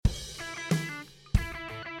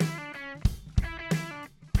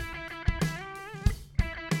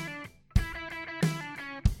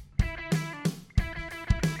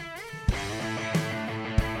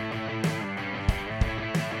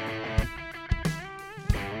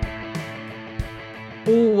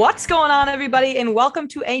What's going on, everybody, and welcome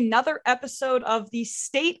to another episode of the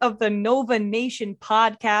State of the Nova Nation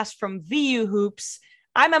podcast from VU Hoops.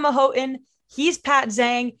 I'm Emma Houghton. He's Pat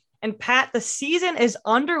Zhang. And Pat, the season is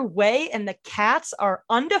underway, and the Cats are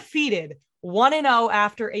undefeated, 1-0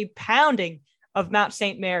 after a pounding of Mount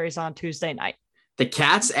St. Mary's on Tuesday night. The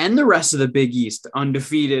Cats and the rest of the Big East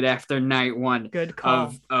undefeated after night one Good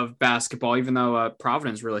call. of basketball, even though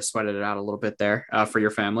Providence really sweated it out a little bit there for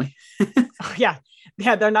your family. Yeah,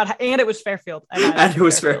 they're not. And it was Fairfield. And it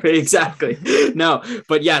was Fairfield. Exactly. No,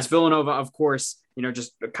 but yes, Villanova, of course,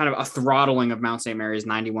 just kind of a throttling of Mount St. Mary's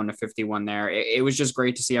 91-51 there. It was just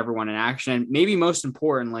great to see everyone in action. Maybe most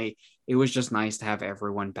importantly, it was just nice to have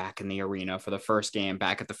everyone back in the arena for the first game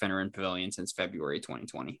back at the Finneran Pavilion since February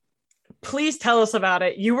 2020. Please tell us about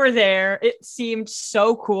it. You were there. It seemed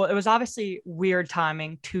so cool. It was obviously weird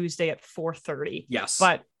timing, Tuesday at 4:30. Yes.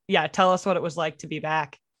 But yeah, tell us what it was like to be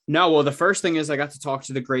back. No, well, the first thing is I got to talk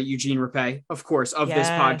to the great Eugene Rapay, of course, of this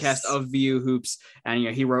podcast of VU Hoops. And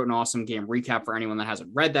he wrote an awesome game recap for anyone that hasn't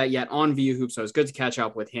read that yet on VU Hoops. So it was good to catch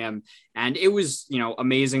up with him. And it was,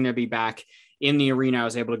 amazing to be back in the arena. I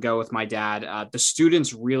was able to go with my dad. The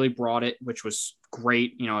students really brought it, which was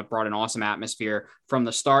great. It brought an awesome atmosphere from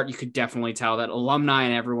the start. You could definitely tell that alumni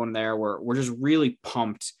and everyone there were just really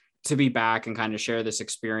pumped to be back and kind of share this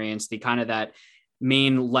experience. The kind of that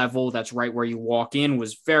main level that's right where you walk in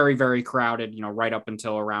was very, very crowded, right up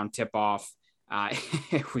until around tip off.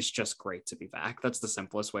 It was just great to be back. That's the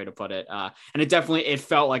simplest way to put it. And it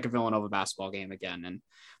felt like a Villanova basketball game again. And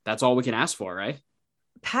that's all we can ask for, right?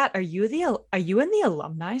 Pat, are you in the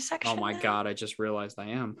alumni section? Oh my God, I just realized I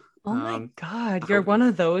am. Oh my God, you're one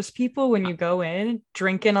of those people when you go in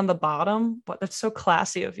drinking on the bottom. But that's so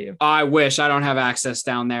classy of you. I wish. I don't have access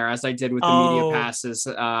down there as I did with the media passes.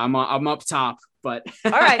 I'm up top, but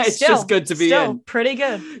all right, it's just good to be in. Pretty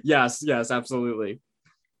good. Yes, absolutely.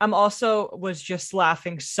 I'm was just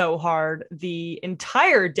laughing so hard the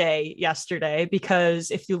entire day yesterday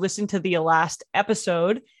because if you listen to the last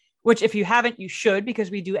episode, which if you haven't, you should,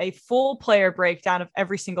 because we do a full player breakdown of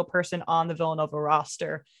every single person on the Villanova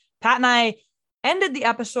roster. Pat and I ended the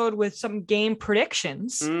episode with some game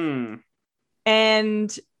predictions.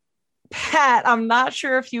 And Pat, I'm not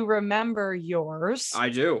sure if you remember yours. I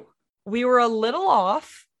do. We were a little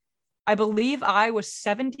off. I believe I was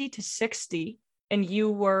 70-60 and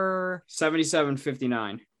you were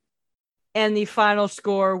 77-59. And the final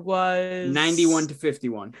score was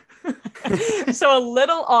 91-51. So a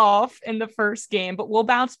little off in the first game, but we'll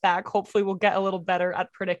bounce back. Hopefully we'll get a little better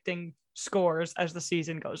at predicting scores as the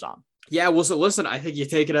season goes on. Yeah, well, so listen, I think you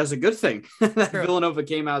take it as a good thing that Villanova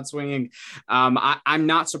came out swinging. I'm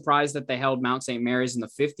not surprised that they held Mount St. Mary's in the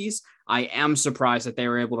 50s. I am surprised that they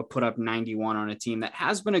were able to put up 91 on a team that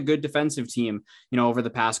has been a good defensive team, over the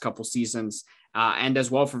past couple seasons. And as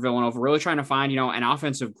well for Villanova, really trying to find, an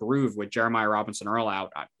offensive groove with Jeremiah Robinson Earl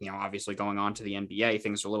out, obviously going on to the NBA,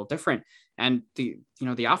 things are a little different. And the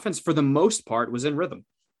offense for the most part was in rhythm.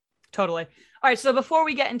 Totally. All right. So before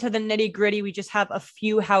we get into the nitty gritty, we just have a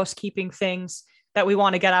few housekeeping things that we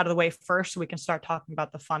want to get out of the way first so we can start talking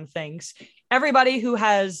about the fun things. Everybody who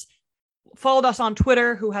has followed us on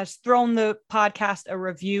Twitter, who has thrown the podcast a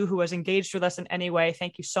review, who has engaged with us in any way,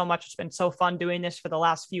 thank you so much. It's been so fun doing this for the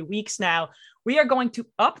last few weeks now. We are going to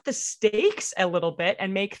up the stakes a little bit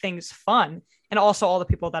and make things fun. And also all the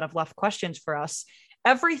people that have left questions for us.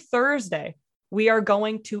 Every Thursday, we are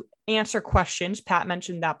going to answer questions. Pat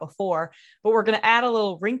mentioned that before, but we're going to add a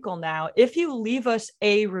little wrinkle now. If you leave us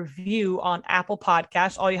a review on Apple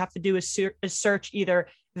Podcasts, all you have to do is search either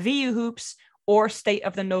VU Hoops or State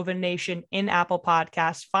of the Nova Nation in Apple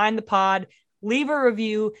Podcasts. Find the pod, leave a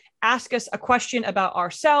review, ask us a question about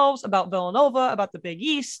ourselves, about Villanova, about the Big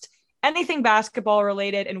East, anything basketball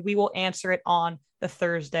related, and we will answer it on the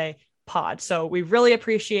Thursday pod. So we really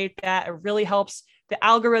appreciate that. It really helps the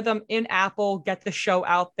algorithm in Apple get the show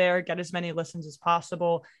out there, get as many listens as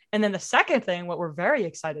possible. And then the second thing, what we're very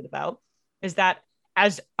excited about is that,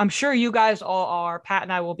 as I'm sure you guys all are, Pat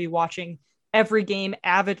and I will be watching every game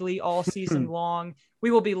avidly all season long.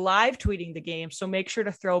 We will be live tweeting the game. So make sure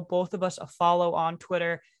to throw both of us a follow on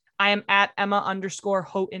Twitter. I am at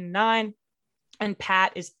Emma_Houghton9 and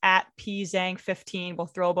Pat is at PZang15. We'll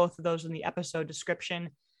throw both of those in the episode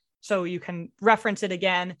description so you can reference it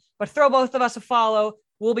again, but throw both of us a follow.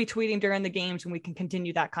 We'll be tweeting during the games and we can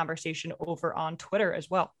continue that conversation over on Twitter as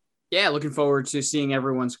well. Yeah, looking forward to seeing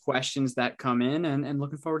everyone's questions that come in and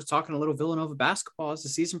looking forward to talking a little Villanova basketball as the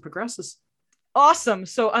season progresses. Awesome.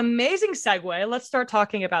 So amazing segue. Let's start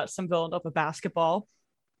talking about some Villanova basketball.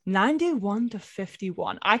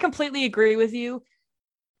 91-51. I completely agree with you.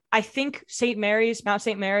 I think Mount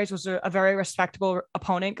St. Mary's was a very respectable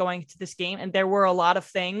opponent going into this game. And there were a lot of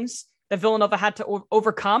things that Villanova had to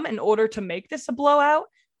overcome in order to make this a blowout.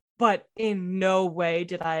 But in no way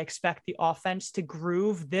did I expect the offense to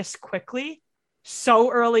groove this quickly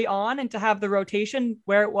so early on and to have the rotation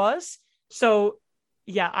where it was. So,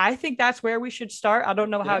 yeah, I think that's where we should start. I don't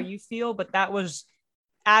know how you feel, but that was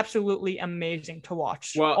absolutely amazing to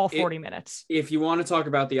watch all 40 minutes. If you want to talk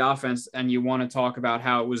about the offense and you want to talk about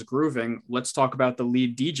how it was grooving, let's talk about the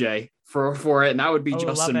lead DJ for it. And that would be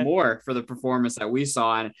Justin Moore for the performance that we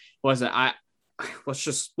saw. And let's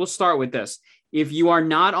start with this. If you are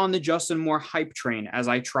not on the Justin Moore hype train, as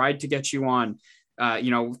I tried to get you on,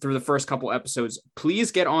 through the first couple episodes,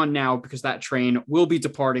 please get on now, because that train will be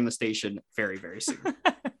departing the station very, very soon.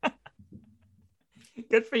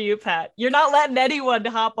 Good for you, Pat. You're not letting anyone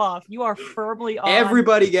hop off. You are firmly on.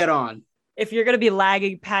 Everybody get on. If you're going to be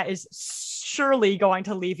lagging, Pat is surely going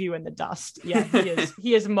to leave you in the dust. Yeah, he is.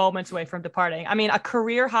 He is moments away from departing. I mean, a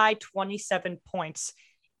career high 27 points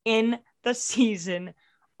in the season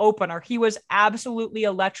opener. He was absolutely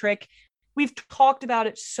electric. We've talked about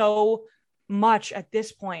it so much at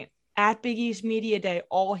this point. At Big East Media Day,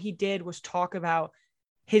 all he did was talk about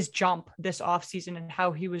his jump this offseason and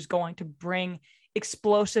how he was going to bring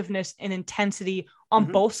explosiveness and intensity on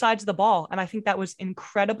both sides of the ball. And I think that was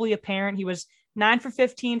incredibly apparent. He was 9 for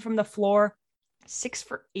 15 from the floor, 6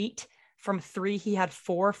 for 8 from 3. He had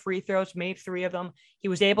 4 free throws, made 3 of them. He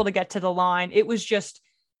was able to get to the line. It was just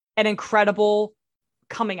an incredible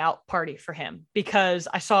coming out party for him, because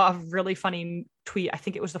I saw a really funny tweet. I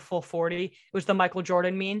think it was the full 40. It was the Michael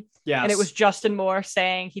Jordan meme. Yes. And it was Justin Moore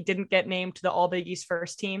saying he didn't get named to the All Big East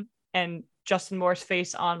first team, and Justin Moore's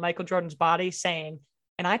face on Michael Jordan's body saying,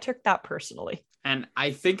 and I took that personally. And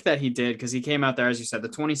I think that he did, because he came out there, as you said, the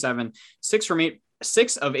 27,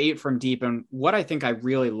 6 of 8 from deep. And what I think I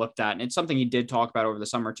really looked at, and it's something he did talk about over the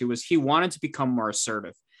summer too, was he wanted to become more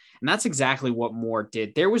assertive. And that's exactly what Moore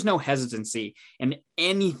did. There was no hesitancy in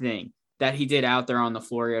anything that he did out there on the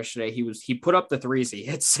floor yesterday. He put up the threes. He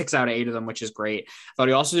hit 6 out of 8 of them, which is great. I thought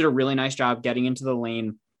he also did a really nice job getting into the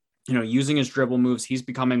lane, using his dribble moves. He's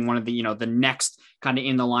becoming one of the, the next kind of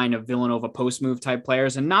in the line of Villanova post move type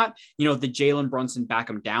players, and not, the Jalen Brunson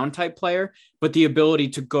back him down type player, but the ability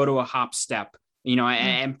to go to a hop step,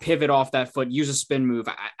 and pivot off that foot, use a spin move.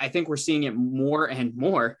 I think we're seeing it more and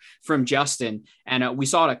more from Justin. And we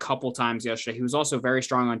saw it a couple times yesterday. He was also very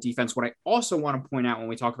strong on defense. What I also want to point out when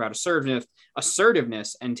we talk about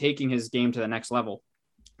assertiveness and taking his game to the next level,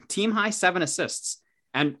 team high 7 assists.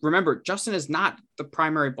 And remember, Justin is not the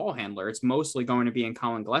primary ball handler. It's mostly going to be in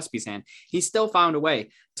Colin Gillespie's hand. He still found a way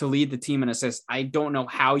to lead the team in assists. I don't know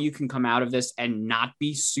how you can come out of this and not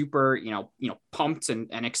be super, pumped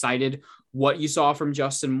and excited what you saw from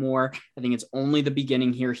Justin Moore. I think it's only the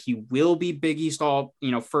beginning here. He will be Big East All,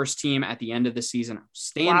 first team at the end of the season.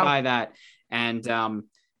 Stand by that. And,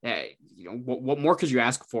 what more could you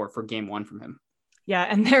ask for game 1 from him? Yeah,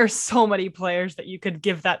 and there are so many players that you could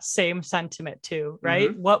give that same sentiment to,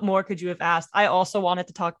 right? What more could you have asked? I also wanted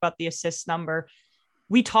to talk about the assist number.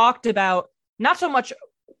 We talked about not so much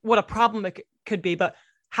what a problem it could be, but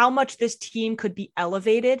how much this team could be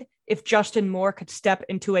elevated if Justin Moore could step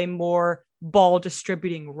into a more ball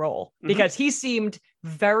distributing role, because he seemed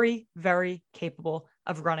very, very capable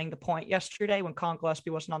of running the point yesterday when Colin Gillespie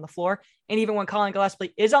wasn't on the floor. And even when Colin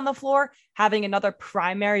Gillespie is on the floor, having another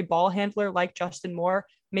primary ball handler like Justin Moore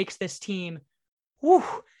makes this team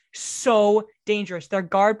so dangerous. Their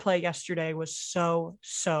guard play yesterday was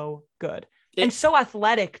so good. And so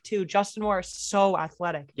athletic too. Justin Moore is so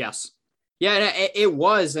athletic. Yes. Yeah, it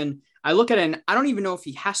was. And I look at it, and I don't even know if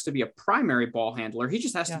he has to be a primary ball handler. He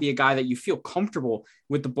just has to be a guy that you feel comfortable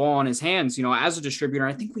with the ball in his hands, as a distributor.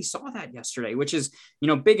 I think we saw that yesterday, which is,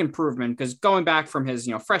 big improvement, because going back from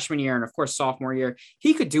his, freshman year and of course sophomore year,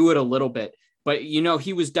 he could do it a little bit, but,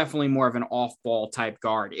 he was definitely more of an off ball type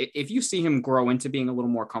guard. If you see him grow into being a little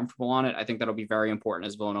more comfortable on it, I think that'll be very important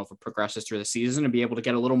as Villanova progresses through the season, to be able to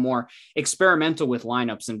get a little more experimental with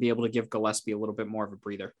lineups and be able to give Gillespie a little bit more of a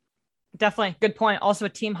breather. Definitely. Good point. Also a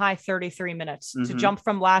team high 33 minutes to jump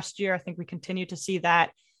from last year. I think we continue to see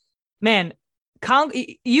that. Man,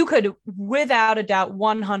 you could without a doubt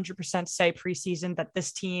 100% say preseason that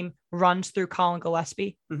this team runs through Colin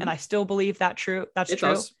Gillespie. And I still believe that's true.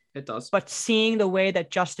 It does. But seeing the way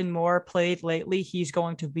that Justin Moore played lately, he's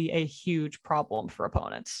going to be a huge problem for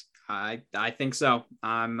opponents. I think so.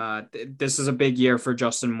 This is a big year for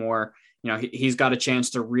Justin Moore. He's got a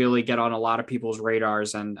chance to really get on a lot of people's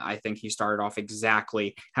radars. And I think he started off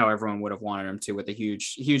exactly how everyone would have wanted him to, with a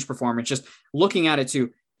huge performance. Just looking at it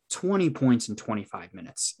too, 20 points in 25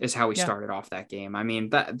 minutes is how he started off that game. I mean,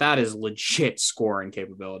 that is legit scoring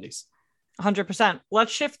capabilities. 100%.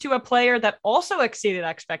 Let's shift to a player that also exceeded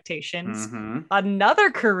expectations. Another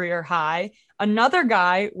career high, another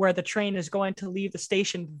guy where the train is going to leave the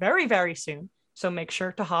station very, very soon. So make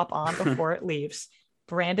sure to hop on before it leaves.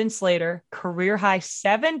 Brandon Slater, career high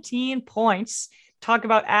 17 points. Talk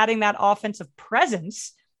about adding that offensive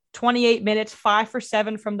presence. 28 minutes, 5 for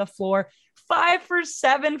 7 from the floor, 5 for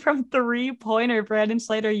 7 from three-pointer. Brandon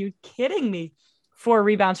Slater, are you kidding me? 4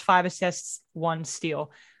 rebounds, 5 assists, 1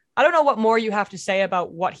 steal. I don't know what more you have to say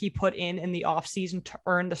about what he put in the offseason to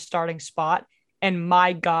earn the starting spot. And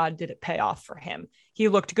my God, did it pay off for him. He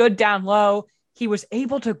looked good down low. He was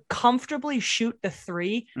able to comfortably shoot the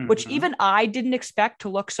 3, which even I didn't expect to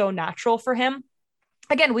look so natural for him.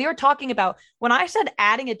 Again, we were talking about, when I said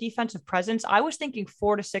adding a defensive presence, I was thinking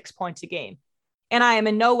 4 to 6 points a game. And I am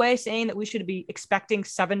in no way saying that we should be expecting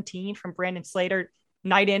 17 from Brandon Slater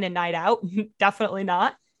night in and night out. Definitely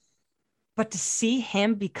not. But to see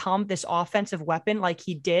him become this offensive weapon like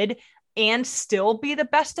he did and still be the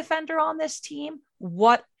best defender on this team,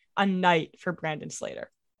 what a night for Brandon Slater.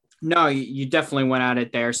 No, you definitely went at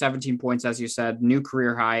it there. 17 points, as you said, new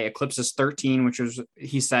career high, eclipses 13, which was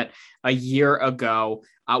he set a year ago.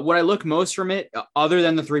 What I look most from it, other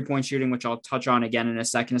than the 3-point shooting, which I'll touch on again in a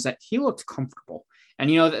second, is that he looked comfortable. And,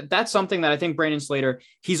 you know, that's something that I think Brandon Slater,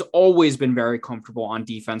 he's always been very comfortable on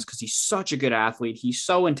defense because he's such a good athlete. He's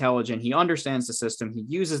so intelligent. He understands the system. He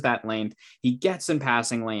uses that length. He gets in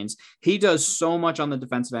passing lanes. He does so much on the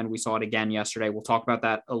defensive end. We saw it again yesterday. We'll talk about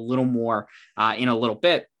that a little more in a little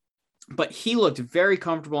bit. But he looked very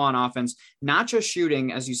comfortable on offense, not just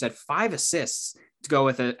shooting, as you said, 5 assists to go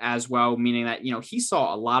with it as well, meaning that, you know, he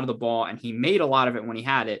saw a lot of the ball and he made a lot of it when he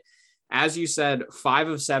had it. As you said, 5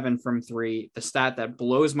 of 7 from 3, the stat that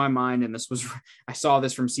blows my mind. And I saw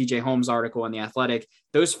this from CJ Holmes' article in The Athletic.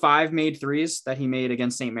 Those 5 made threes that he made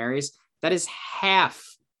against St. Mary's, that is half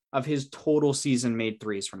of his total season made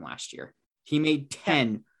threes from last year. He made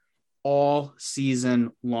 10 all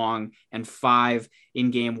season long and 5 in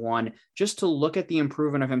game 1. Just to look at the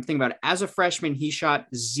improvement of him, think about it. As a freshman, he shot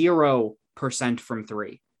 0% from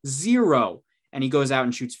 3, 0. And he goes out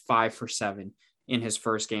and shoots 5 for 7 in his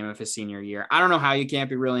first game of his senior year. I don't know how you can't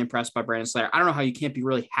be really impressed by Brandon Slater. I don't know how you can't be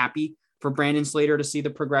really happy for Brandon Slater to see the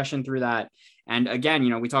progression through that. And again, you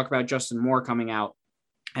know, we talk about Justin Moore coming out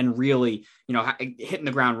and really, you know, hitting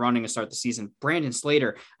the ground running to start the season. Brandon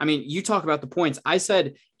Slater, I mean, you talk about the points. I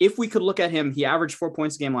said, if we could look at him, he averaged 4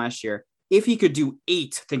 points a game last year. If he could do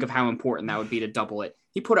 8, think of how important that would be to double it.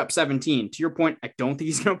 He put up 17. To your point, I don't think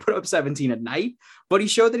he's going to put up 17 a night, but he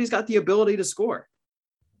showed that he's got the ability to score.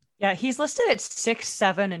 Yeah, he's listed at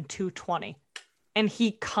 6'7" and 220, and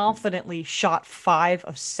he confidently shot 5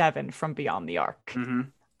 of 7 from beyond the arc.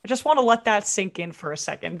 I just want to let that sink in for a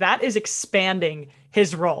second. That is expanding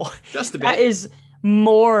his role. Just a bit. That is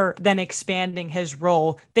more than expanding his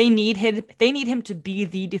role. They need him to be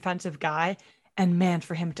the defensive guy. And man,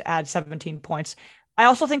 for him to add 17 points. I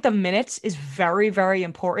also think the minutes is very, very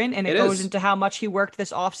important. And it goes into how much he worked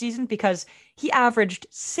this offseason, because he averaged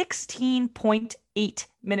 16.8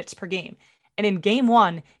 minutes per game. And in game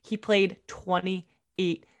 1, he played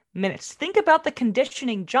 28 minutes. Think about the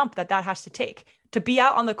conditioning jump that has to take to be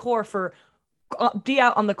out on the court for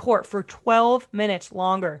 12 minutes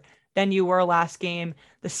longer than you were last game.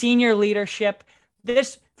 The senior leadership,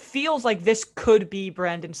 this feels like this could be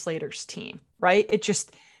Brandon Slater's team, right?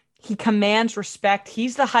 He commands respect.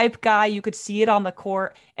 He's the hype guy. You could see it on the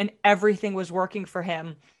court, and everything was working for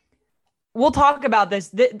him. We'll talk about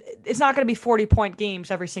this. It's not going to be 40-point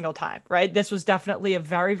games every single time, right? This was definitely a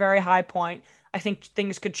very, very high point. I think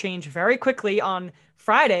things could change very quickly on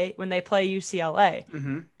Friday when they play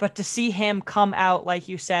UCLA. But to see him come out, like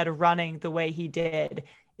you said, running the way he did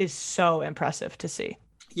is so impressive to see.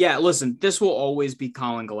 Yeah, listen, this will always be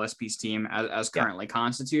Colin Gillespie's team as currently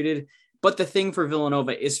constituted. But the thing for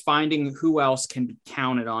Villanova is finding who else can be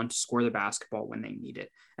counted on to score the basketball when they need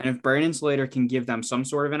it. And if Brandon Slater can give them some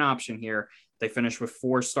sort of an option here, they finish with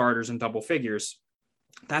 4 starters in double figures.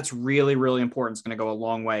 That's really, really important. It's going to go a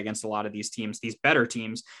long way against a lot of these teams, these better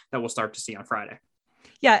teams that we'll start to see on Friday.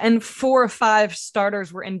 Yeah, and 4 or 5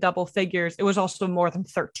 starters were in double figures. It was also more than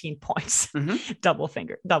 13 points, double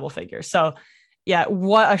figures. So, yeah,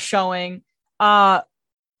 what a showing.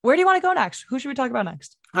 Where do you want to go next? Who should we talk about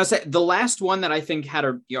next? I'll say the last one that I think had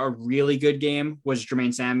a really good game was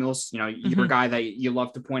Jermaine Samuels. You know, you're a guy that you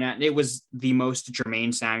love to point at. And it was the most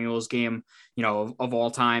Jermaine Samuels game, you know, of all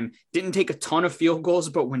time. Didn't take a ton of field goals,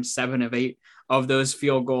 but went 7 of 8 of those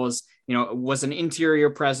field goals. You know, was an interior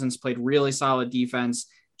presence, played really solid defense.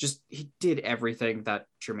 just he did everything that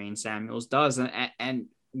Jermaine Samuels does. And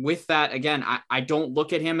with that, again, I don't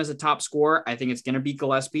look at him as a top scorer. I think it's going to be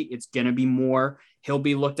Gillespie. It's going to be Moore. He'll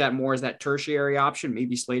be looked at more as that tertiary option.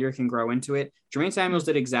 Maybe Slater can grow into it. Jermaine Samuels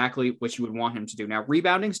did exactly what you would want him to do. Now,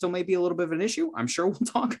 rebounding still may be a little bit of an issue. I'm sure we'll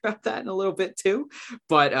talk about that in a little bit too,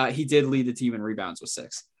 but he did lead the team in rebounds with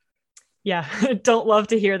 6. Yeah, don't love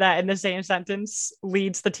to hear that in the same sentence.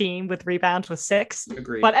 Leads the team with rebounds with 6.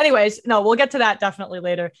 Agreed. But anyways, no, we'll get to that definitely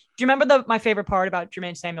later. Do you remember my favorite part about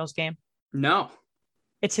Jermaine Samuels' game? No.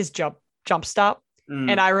 It's his jump stop.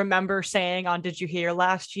 And I remember saying on Did You Hear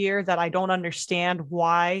last year that I don't understand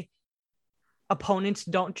why opponents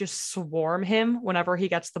don't just swarm him whenever he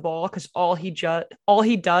gets the ball, because all he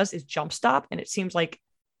does is jump stop, and it seems like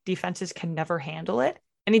defenses can never handle it.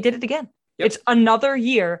 And he did it again. Yep. It's another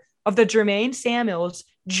year of the Jermaine Samuels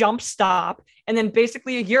jump stop and then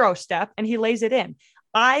basically a Euro step, and he lays it in.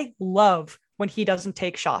 I love when he doesn't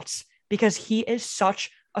take shots because he is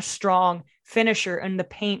such a strong finisher in the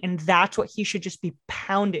paint, and that's what he should just be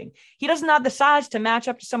pounding. He doesn't have the size to match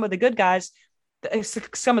up to some of the good guys,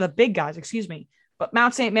 some of the big guys, but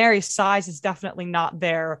Mount St. Mary's size is definitely not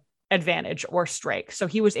their advantage or strength. So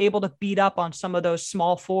he was able to beat up on some of those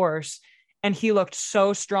small fours, and he looked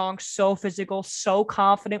so strong, so physical, so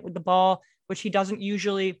confident with the ball, which he doesn't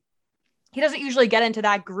usually get into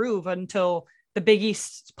that groove until the Big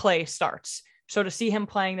East play starts. So to see him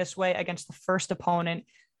playing this way against the first opponent,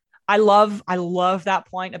 I love that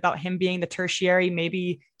point about him being the tertiary.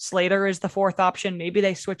 Maybe Slater is the 4th option. Maybe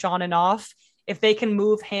they switch on and off. If they can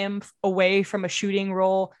move him away from a shooting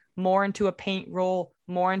role, more into a paint role,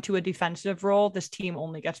 more into a defensive role, this team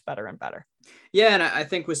only gets better and better. Yeah, and I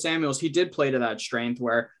think with Samuels, he did play to that strength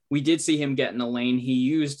where we did see him get in the lane. He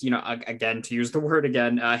used, again, to use the word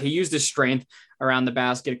again, he used his strength around the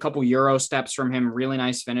basket, a couple Euro steps from him, really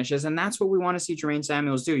nice finishes. And that's what we want to see Jermaine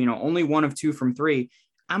Samuels do. Only 1 of 2 from 3.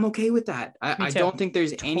 I'm okay with that. I don't think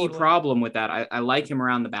there's any problem with that. I like him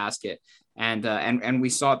around the basket. And we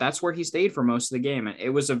saw that's where he stayed for most of the game. And it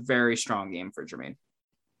was a very strong game for Jermaine.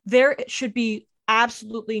 There should be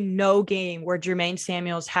absolutely no game where Jermaine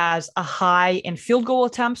Samuels has a high in field goal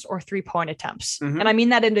attempts or 3-point attempts. Mm-hmm. And I mean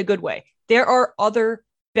that in a good way. There are other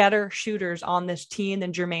better shooters on this team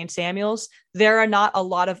than Jermaine Samuels. There are not a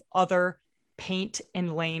lot of other paint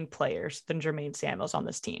and lane players than Jermaine Samuels on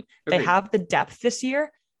this team. Agreed. They have the depth this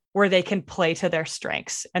year where they can play to their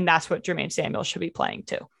strengths. And that's what Jermaine Samuels should be playing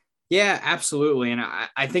to. Yeah, absolutely. And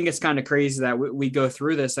I think it's kind of crazy that we go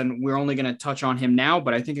through this and we're only going to touch on him now,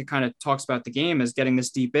 but I think it kind of talks about the game as getting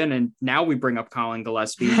this deep in. And now we bring up Colin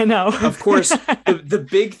Gillespie. I know. Of course, the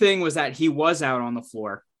big thing was that he was out on the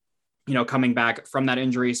floor, coming back from that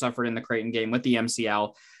injury he suffered in the Creighton game with the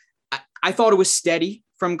MCL. I thought it was steady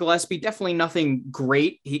from Gillespie. Definitely nothing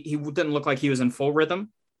great. He didn't look like he was in full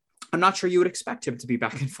rhythm. I'm not sure you would expect him to be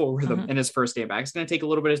back in full rhythm in his first game back. It's going to take a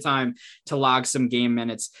little bit of time to log some game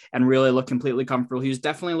minutes and really look completely comfortable. He was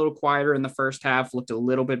definitely a little quieter in the first half, looked a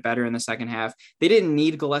little bit better in the second half. They didn't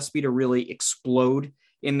need Gillespie to really explode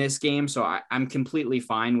in this game. So I'm completely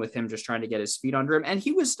fine with him just trying to get his feet under him. And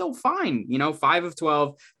he was still fine, 5 of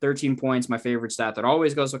 12, 13 points. My favorite stat that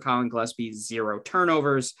always goes with Colin Gillespie, 0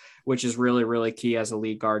 turnovers, which is really, really key as a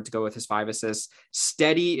lead guard to go with his 5 assists.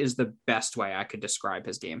 Steady is the best way I could describe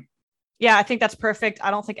his game. Yeah, I think that's perfect.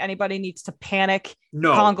 I don't think anybody needs to panic.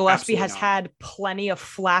 No, Colin Gillespie has had plenty of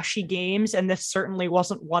flashy games, and this certainly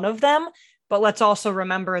wasn't one of them. But let's also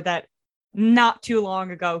remember that not too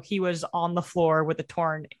long ago, he was on the floor with a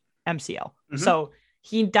torn MCL. Mm-hmm. So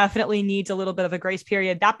he definitely needs a little bit of a grace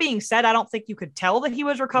period. That being said, I don't think you could tell that he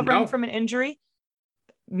was recovering from an injury.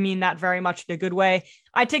 I mean that very much in a good way.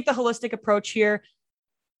 I take the holistic approach here.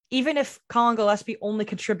 Even if Colin Gillespie only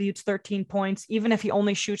contributes 13 points, even if he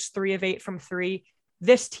only shoots 3 of 8 from 3,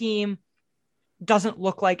 this team doesn't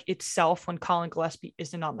look like itself when Colin Gillespie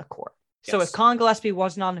isn't on the court. Yes. So if Colin Gillespie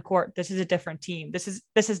wasn't on the court, this is a different team. This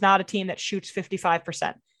is not a team that shoots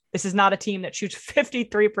 55%. This is not a team that shoots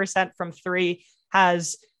 53% from 3,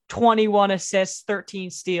 has 21 assists,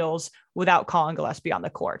 13 steals without Colin Gillespie on the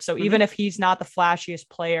court. So even if he's not the flashiest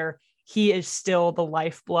player, he is still the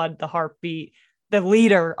lifeblood, the heartbeat, the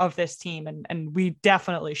leader of this team. And we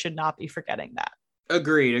definitely should not be forgetting that.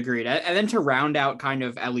 Agreed. And then to round out kind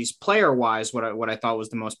of at least player wise, what I thought was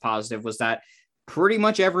the most positive was that pretty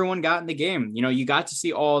much everyone got in the game. You got to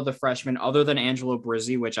see all of the freshmen other than Angelo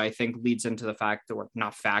Brizzi, which I think leads into the fact that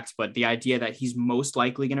not facts, but the idea that he's most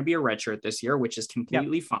likely going to be a redshirt this year, which is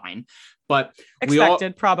completely fine. But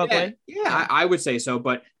expected, probably. Yeah, I would say so.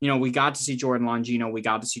 But, we got to see Jordan Longino. We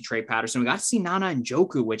got to see Trey Patterson. We got to see Nana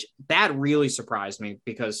Njoku, which that really surprised me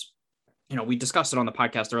because we discussed it on the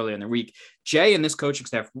podcast earlier in the week. Jay and this coaching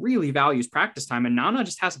staff really values practice time, and Nana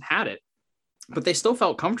just hasn't had it. But they still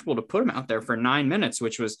felt comfortable to put him out there for 9 minutes,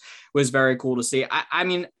 which was very cool to see. I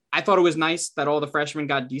mean, I thought it was nice that all the freshmen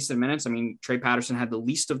got decent minutes. I mean, Trey Patterson had the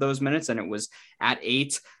least of those minutes, and it was at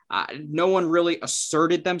 8. No one really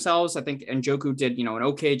asserted themselves. I think Njoku did, an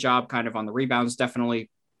okay job kind of on the rebounds, definitely,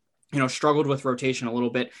 struggled with rotation a little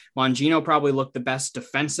bit. Longino probably looked the best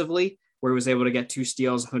defensively, where he was able to get 2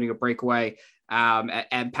 steals, including a breakaway.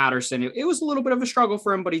 And Patterson, it was a little bit of a struggle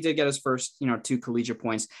for him, but he did get his first, 2 collegiate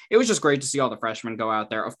points. It was just great to see all the freshmen go out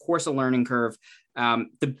there. Of course, a learning curve.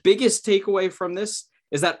 The biggest takeaway from this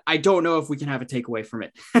is that I don't know if we can have a takeaway from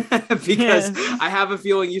it because I have a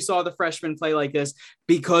feeling you saw the freshmen play like this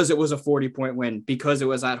because it was a 40-point win, because it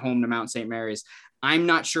was at home to Mount St. Mary's. I'm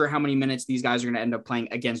not sure how many minutes these guys are going to end up playing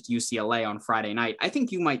against UCLA on Friday night. I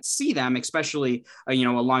think you might see them, especially, a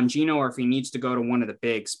Longino, or if he needs to go to one of the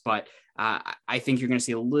bigs, but I think you're going to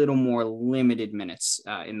see a little more limited minutes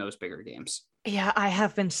in those bigger games. Yeah, I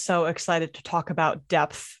have been so excited to talk about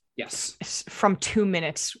depth. Yes. From 2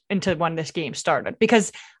 minutes into when this game started,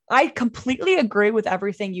 because I completely agree with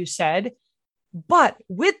everything you said. But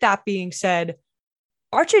with that being said,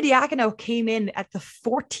 Arcidiacono came in at the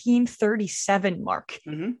 14:37 mark.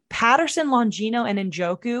 Mm-hmm. Patterson, Longino, and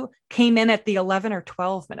Njoku came in at the 11 or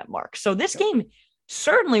 12 minute mark. So this game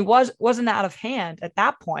certainly wasn't out of hand at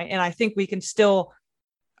that point. And I think we can still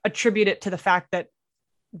attribute it to the fact that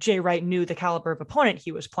Jay Wright knew the caliber of opponent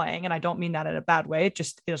he was playing. And I don't mean that in a bad way. It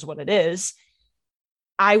just is what it is.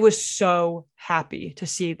 I was so happy to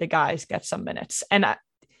see the guys get some minutes. And I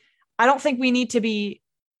don't think we need to be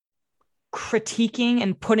critiquing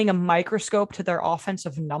and putting a microscope to their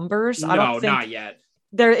offensive numbers. I don't think not yet.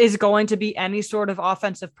 There is going to be any sort of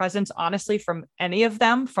offensive presence, honestly, from any of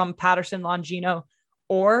them, from Patterson, Longino,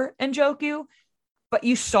 or Njoku. But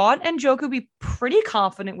you saw Njoku be pretty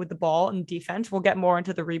confident with the ball in defense. We'll get more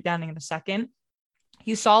into the rebounding in a second.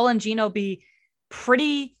 You saw Longino be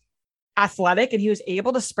pretty athletic, and he was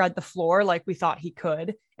able to spread the floor like we thought he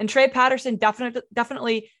could. And Trey Patterson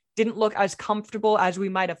definitely didn't look as comfortable as we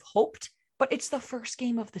might have hoped, but it's the first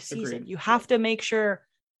game of the season. Agreed. You have to make sure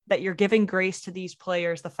that you're giving grace to these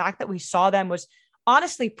players. The fact that we saw them was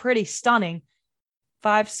honestly pretty stunning.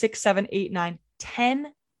 5, 6, 7, 8, 9,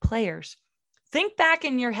 10 players. Think back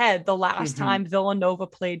in your head the last time Villanova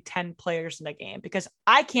played 10 players in a game, because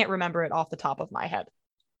I can't remember it off the top of my head.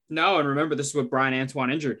 No, and remember, this is with Brian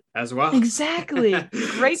Antoine injured as well. Exactly.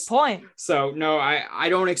 Great point. So, no, I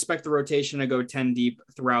don't expect the rotation to go 10 deep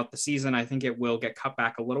throughout the season. I think it will get cut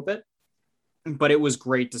back a little bit. But it was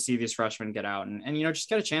great to see these freshmen get out and just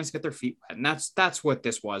get a chance to get their feet wet. And that's what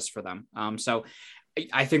this was for them. So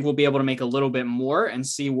I think we'll be able to make a little bit more and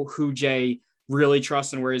see who Jay really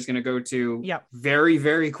trusts and where he's going to go to very,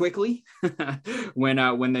 very quickly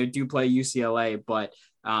when they do play UCLA. But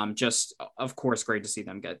just, of course, great to see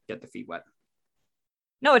them get the feet wet.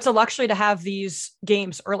 No, it's a luxury to have these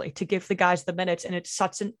games early, to give the guys the minutes. And it's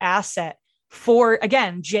such an asset for,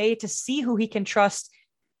 again, Jay to see who he can trust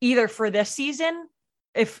either for this season,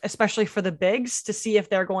 especially for the bigs, to see if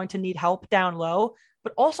they're going to need help down low,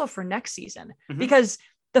 but also for next season, because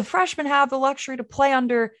the freshmen have the luxury to play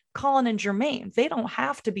under Colin and Jermaine. They don't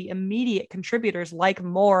have to be immediate contributors like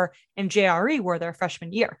Moore and JRE were their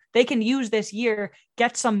freshman year. They can use this year,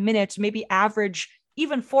 get some minutes, maybe average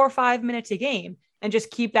even 4 or 5 minutes a game, and just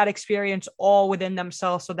keep that experience all within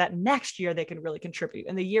themselves so that next year they can really contribute.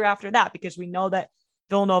 And the year after that, because we know that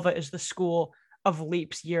Villanova is the school of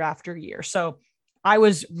leaps year after year. So I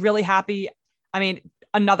was really happy. I mean,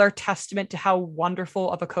 another testament to how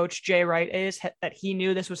wonderful of a coach Jay Wright is, that he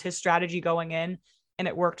knew this was his strategy going in, and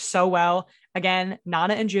it worked so well. Again,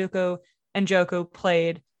 Nana and Njoku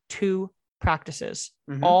played 2 practices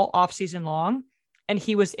all off season long, and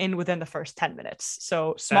he was in within the first 10 minutes.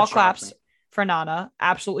 So small claps for Nana.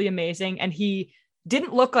 Absolutely amazing. And he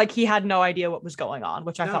didn't look like he had no idea what was going on,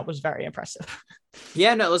 which I thought was very impressive.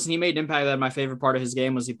 Yeah, no, listen, he made impact. That my favorite part of his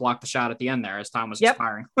game was he blocked the shot at the end there as time was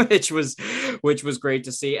expiring, which was great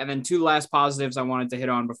to see. And then 2 last positives I wanted to hit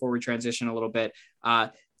on before we transition a little bit.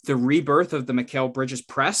 The rebirth of the Mikal Bridges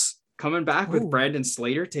press coming back with Brandon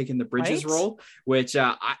Slater taking the Bridges role, which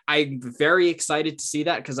I'm very excited to see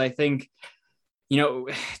that, because I think,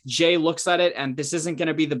 Jay looks at it, and this isn't going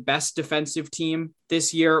to be the best defensive team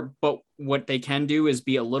this year, but what they can do is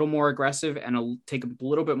be a little more aggressive and take a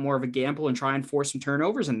little bit more of a gamble and try and force some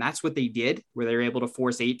turnovers. And that's what they did, where they were able to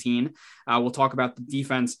force 18. We'll talk about the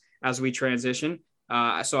defense as we transition.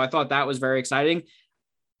 So I thought that was very exciting.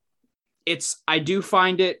 I do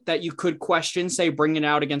find it that you could question, say, bringing it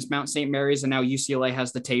out against Mount St. Mary's, and now UCLA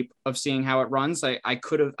has the tape of seeing how it runs. I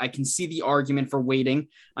can see the argument for waiting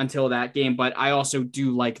until that game, but I also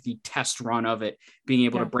do like the test run of it, being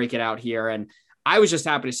able to break it out here. And I was just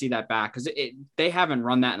happy to see that back because they haven't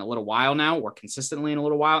run that in a little while now, or consistently in a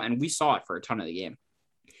little while, and we saw it for a ton of the game.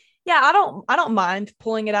 Yeah, I don't mind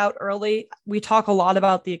pulling it out early. We talk a lot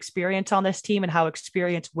about the experience on this team and how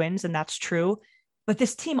experience wins, and that's true. But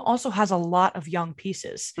this team also has a lot of young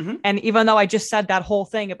pieces. Mm-hmm. And even though I just said that whole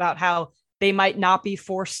thing about how we might not be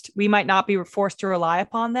forced to rely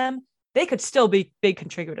upon them, they could still be big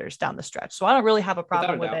contributors down the stretch. So I don't really have a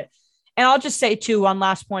problem with it. And I'll just say too, one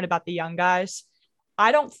last point about the young guys.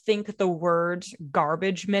 I don't think the words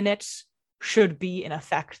garbage minutes should be in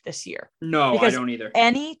effect this year. No, because I don't either.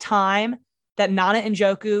 Any time that Nana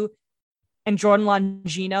Njoku and Jordan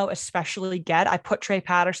Longino especially I put Trey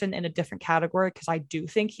Patterson in a different category because I do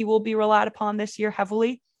think he will be relied upon this year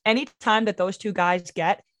heavily. Any time that those two guys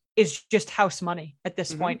get is just house money at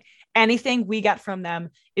this point. Anything we get from them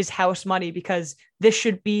is house money because this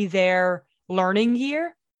should be their learning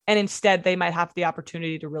year. And instead they might have the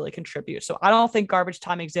opportunity to really contribute. So I don't think garbage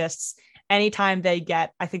time exists. Anytime they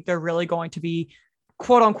I think they're really going to be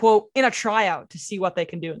quote unquote in a tryout to see what they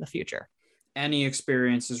can do in the future. Any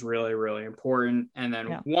experience is really, really important. And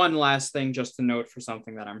then one last thing, just to note for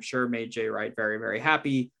something that I'm sure made Jay Wright very, very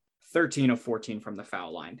happy, 13 of 14 from the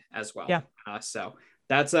foul line as well. Yeah. So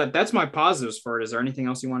that's my positives for it. Is there anything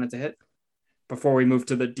else you wanted to hit before we move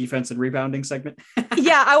to the defense and rebounding segment?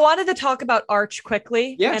 Yeah, I wanted to talk about Arch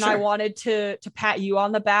quickly. Yeah, and sure. I wanted to pat you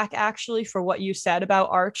on the back actually for what you said about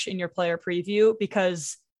Arch in your player preview,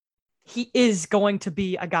 because he is going to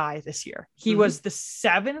be a guy this year. He was the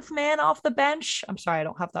 7th man off the bench. I'm sorry, I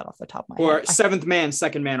don't have that off the top of my head. Or 7th man,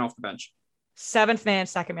 2nd man off the bench. 7th man,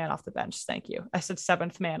 2nd man off the bench. Thank you. I said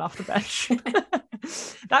 7th man off the bench.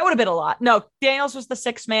 That would have been a lot. No, Daniels was the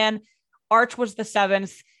 6th man. Arch was the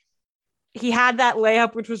 7th. He had that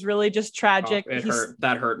layup, which was really just tragic. It hurt.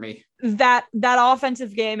 That hurt me. That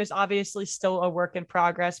offensive game is obviously still a work in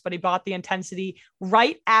progress, but he brought the intensity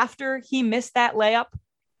right after he missed that layup.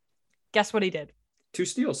 Guess what he did? 2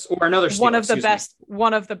 steals or another steal. One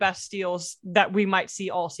of the best steals that we might see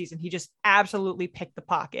all season. He just absolutely picked the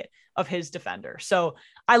pocket of his defender. So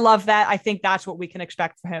I love that. I think that's what we can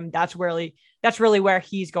expect from him. That's really where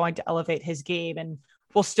he's going to elevate his game, and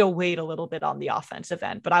we'll still wait a little bit on the offensive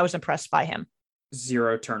end, but I was impressed by him.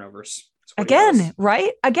 0 turnovers. Again,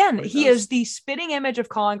 right? Again, he is the spitting image of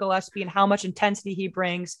Colin Gillespie and how much intensity he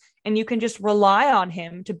brings. And you can just rely on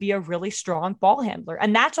him to be a really strong ball handler.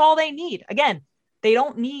 And that's all they need. Again, they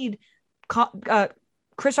don't need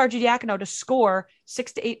Chris Arcidiacono to score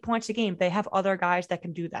 6 to 8 points a game. They have other guys that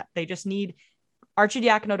can do that. They just need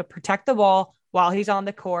Arcidiacono to protect the ball while he's on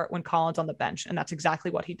the court when Colin's on the bench. And that's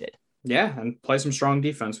exactly what he did. Yeah, and play some strong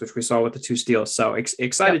defense, which we saw with the 2 steals. So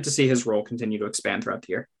excited to see his role continue to expand throughout the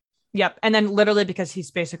year. Yep. And then literally because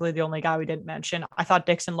he's basically the only guy we didn't mention, I thought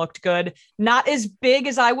Dixon looked good. Not as big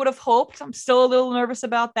as I would have hoped. I'm still a little nervous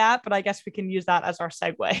about that, but I guess we can use that as our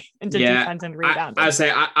segue into defense and rebounding.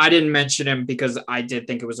 I didn't mention him because I did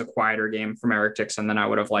think it was a quieter game from Eric Dixon than I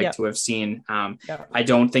would have liked to have seen. I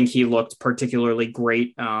don't think he looked particularly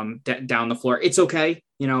great down the floor. It's okay.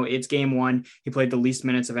 It's game 1. He played the least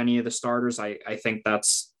minutes of any of the starters. I think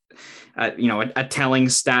that's, a telling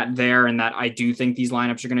stat there, and that I do think these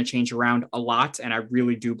lineups are going to change around a lot. And I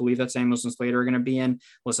really do believe that Samuels and Slater are going to be in.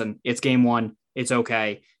 Listen, it's game 1. It's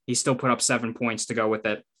okay. He still put up 7 points to go with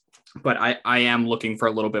it, but I am looking for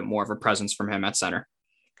a little bit more of a presence from him at center.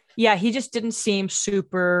 Yeah, he just didn't seem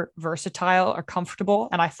super versatile or comfortable.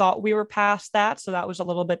 And I thought we were past that. So that was a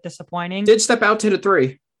little bit disappointing. Did step out to the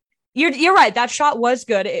 3. You're right. That shot was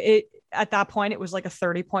good. At that point, it was like a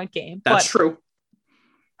 30-point game. That's true.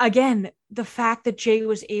 Again, the fact that Jay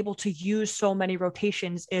was able to use so many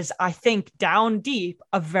rotations is, I think, down deep,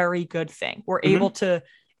 a very good thing. We're able to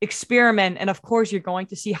experiment. And of course, you're going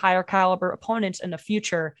to see higher caliber opponents in the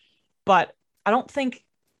future. But I don't think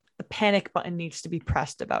the panic button needs to be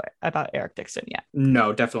pressed about Eric Dixon yet.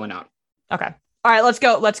 No, definitely not. Okay. All right, let's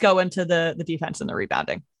go into the defense and the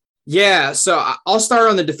rebounding. Yeah, so I'll start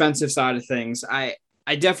on the defensive side of things.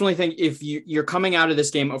 I definitely think if you're coming out of this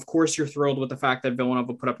game, of course, you're thrilled with the fact that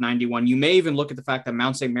Villanova put up 91. You may even look at the fact that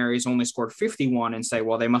Mount St. Mary's only scored 51 and say,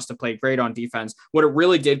 well, they must have played great on defense. What it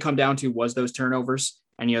really did come down to was those turnovers.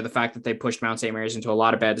 And, the fact that they pushed Mount St. Mary's into a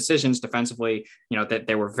lot of bad decisions defensively, that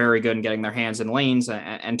they were very good in getting their hands in lanes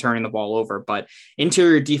and turning the ball over. But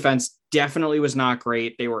interior defense definitely was not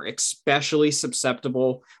great. They were especially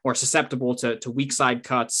susceptible to weak side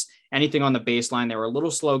cuts, anything on the baseline. They were a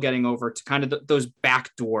little slow getting over to kind of those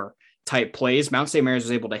backdoor type plays. Mount St. Mary's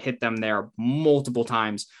was able to hit them there multiple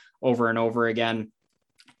times over and over again.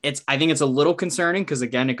 I think it's a little concerning because,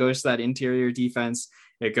 again, it goes to that interior defense.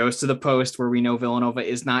 It goes to the post where we know Villanova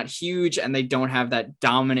is not huge and they don't have that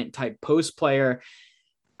dominant type post player.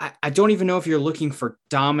 I don't even know if you're looking for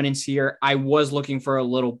dominance here. I was looking for a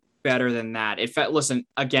little better than that. Listen,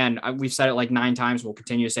 again, we've said it like 9 times. We'll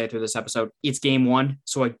continue to say it through this episode. It's game 1,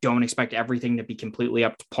 so I don't expect everything to be completely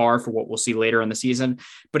up to par for what we'll see later in the season.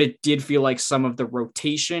 But it did feel like some of the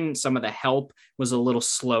rotation, some of the help was a little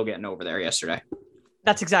slow getting over there yesterday.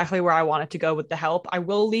 That's exactly where I wanted to go with the help. I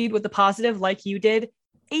will lead with the positive like you did.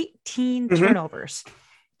 18 turnovers.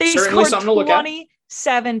 They Certainly scored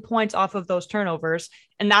 27 points off of those turnovers.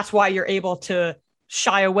 And that's why you're able to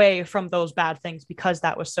shy away from those bad things, because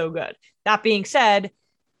that was so good. That being said,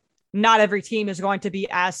 not every team is going to be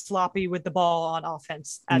as sloppy with the ball on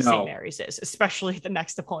offense as St. Mary's is, especially the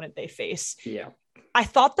next opponent they face. Yeah. I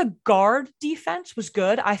thought the guard defense was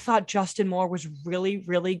good. I thought Justin Moore was really,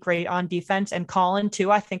 really great on defense. And Colin, too,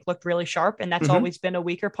 I think looked really sharp. And that's always been a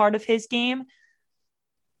weaker part of his game.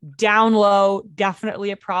 Down low,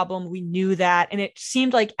 definitely a problem. We knew that. And it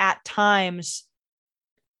seemed like at times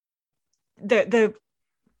the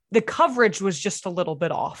coverage was just a little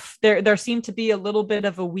bit off. There seemed to be a little bit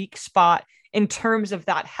of a weak spot in terms of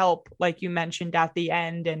that help, like you mentioned at the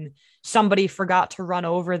end, and somebody forgot to run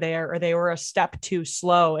over there, or they were a step too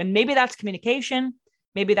slow. And maybe that's communication.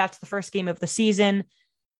 Maybe that's the first game of the season.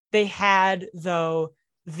 They had, though,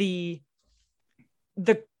 the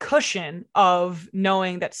cushion of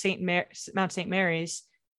knowing that Mount St. Mary's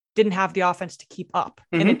didn't have the offense to keep up.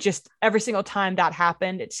 And it just, every single time that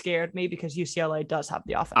happened, it scared me, because UCLA does have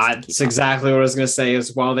the offense. That's exactly what I was going to say,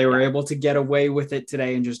 is while they were able to get away with it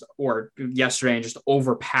today or yesterday and just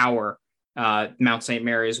overpower Mount St.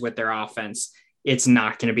 Mary's with their offense, it's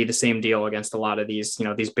not going to be the same deal against a lot of these,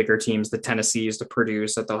 these bigger teams, the Tennessees, the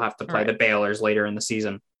Purdue's, that they'll have to play, the Baylors later in the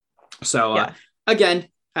season. So again,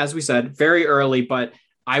 as we said, very early, but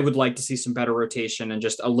I would like to see some better rotation and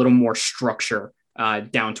just a little more structure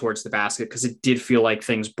down towards the basket, because it did feel like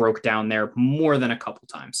things broke down there more than a couple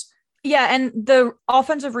times. Yeah, and the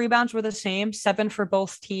offensive rebounds were the same, 7 for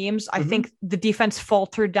both teams. I think the defense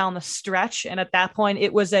faltered down the stretch, and at that point,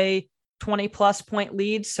 it was a 20-plus point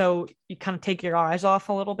lead, so you kind of take your eyes off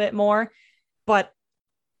a little bit more. But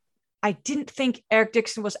I didn't think Eric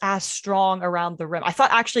Dixon was as strong around the rim. I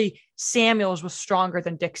thought actually Samuels was stronger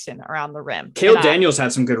than Dixon around the rim. Caleb Daniels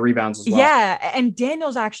had some good rebounds as well. Yeah, and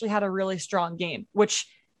Daniels actually had a really strong game, which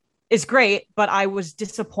is great, but I was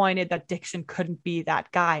disappointed that Dixon couldn't be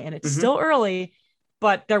that guy. And it's still early,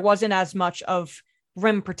 but there wasn't as much of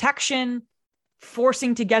rim protection,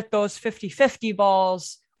 forcing to get those 50-50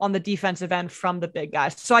 balls on the defensive end from the big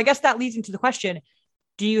guys. So I guess that leads into the question,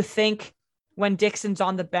 do you think when Dixon's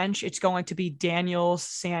on the bench, it's going to be Daniels,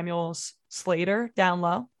 Samuels, Slater down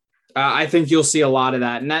low? I think you'll see a lot of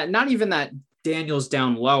that. And not even that Daniels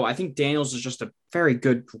down low. I think Daniels is just a very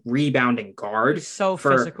good rebounding guard. He's so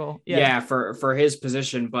physical. Yeah, for his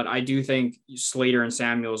position. But I do think Slater and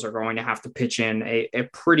Samuels are going to have to pitch in a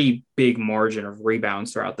pretty big margin of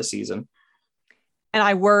rebounds throughout the season. And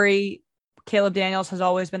I worry, Caleb Daniels has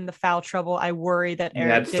always been the foul trouble. I worry that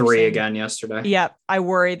Eric Dixon, 3 again yesterday. Yeah, I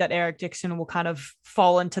worry that Eric Dixon will kind of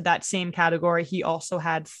fall into that same category. He also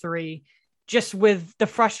had 3, just with the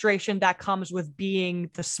frustration that comes with being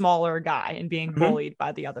the smaller guy and being bullied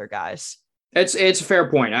by the other guys. It's a fair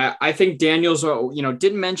point. I think Daniels,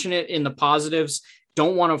 didn't mention it in the positives.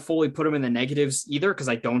 Don't want to fully put him in the negatives either, because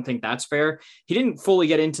I don't think that's fair. He didn't fully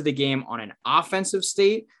get into the game on an offensive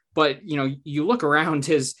state. But, you look around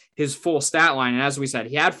his full stat line, and as we said,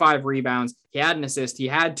 he had 5 rebounds, he had an assist, he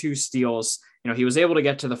had 2 steals, he was able to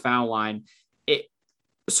get to the foul line.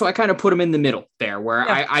 So I kind of put him in the middle there, where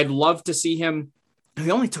I'd love to see him.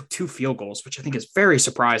 He only took 2 field goals, which I think is very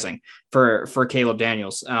surprising for Caleb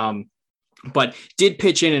Daniels. But did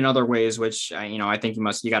pitch in other ways, which, I think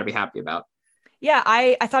you got to be happy about. Yeah,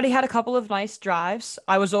 I thought he had a couple of nice drives.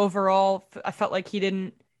 I felt like he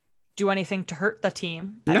didn't do anything to hurt the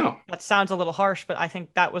team. No. That sounds a little harsh, but I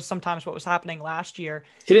think that was sometimes what was happening last year.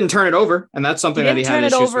 He didn't turn it over, and that's something that he had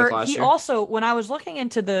issues with last year. He also, when I was looking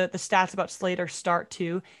into the stats about Slater's start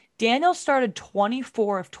too, Daniel started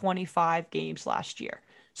 24 of 25 games last year.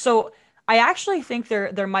 So I actually think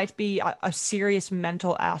there might be a serious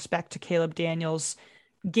mental aspect to Caleb Daniels'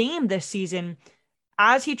 game this season,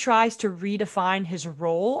 as he tries to redefine his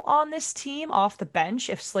role on this team off the bench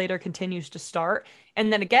if Slater continues to start.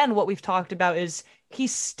 And then again, what we've talked about is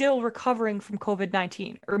he's still recovering from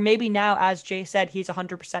COVID-19, or maybe now, as Jay said, he's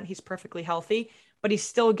 100%, he's perfectly healthy, but he's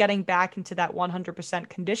still getting back into that 100%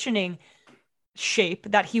 conditioning. shape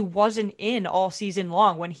that he wasn't in all season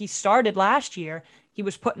long. When he started last year, he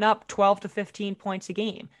was putting up 12 to 15 points a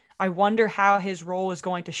game. I wonder how his role is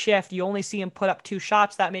going to shift. You only see him put up 2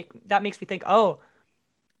 shots. That makes me think, oh,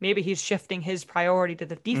 maybe he's shifting his priority to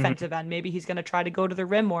the defensive end. Maybe he's going to try to go to the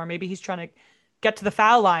rim more. Maybe he's trying to get to the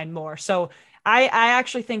foul line more. So I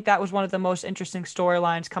actually think that was one of the most interesting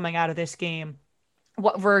storylines coming out of this game.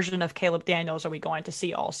 What version of Caleb Daniels are we going to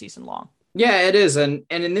see all season long? Yeah, it is. And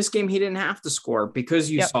in this game, he didn't have to score because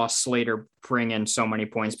you Yep. saw Slater bring in so many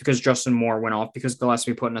points, because Justin Moore went off, because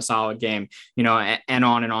Gillespie put in a solid game, you know, and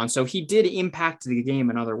on and on. So he did impact the game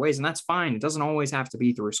in other ways, and that's fine. It doesn't always have to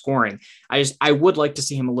be through scoring. I would like to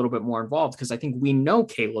see him a little bit more involved, because I think we know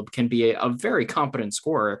Caleb can be a very competent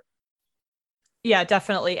scorer. Yeah,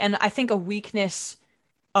 definitely. And I think a weakness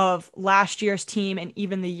of last year's team and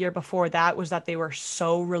even the year before that was that they were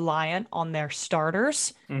so reliant on their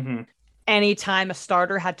starters. Mm-hmm. Anytime a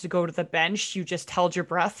starter had to go to the bench, you just held your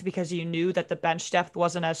breath because you knew that the bench depth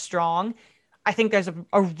wasn't as strong. I think there's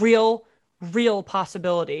a real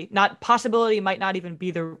possibility. Not possibility might not even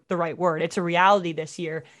be the right word. It's a reality this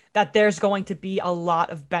year that there's going to be a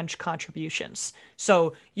lot of bench contributions.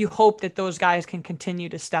 So you hope that those guys can continue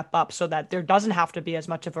to step up so that there doesn't have to be as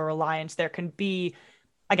much of a reliance. There can be,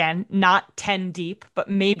 again, not 10 deep, but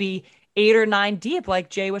maybe 8 or 9 deep, like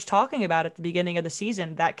Jay was talking about at the beginning of the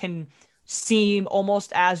season, that can seem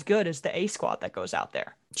almost as good as the A squad that goes out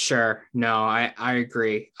there. Sure. No, I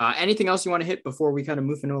agree. Anything else you want to hit before we kind of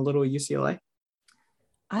move into a little UCLA?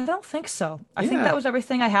 I don't think so. I think Yeah. that was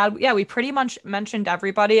everything I had. Yeah, we pretty much mentioned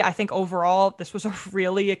everybody. I think overall, this was a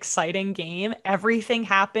really exciting game. Everything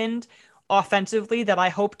happened offensively that I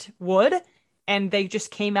hoped would, and they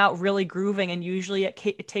just came out really grooving. And usually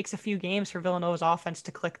it takes a few games for Villanova's offense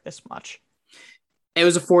to click this much. It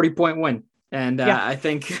was a 40-point win. And Yeah. I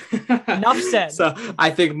think Enough said. So I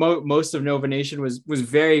think most of Nova Nation was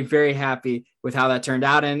very, very happy with how that turned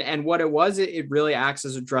out. And what it was, it really acts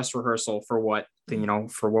as a dress rehearsal for what, you know,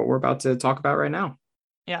 for what we're about to talk about right now.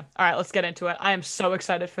 Yeah. All right, let's get into it. I am so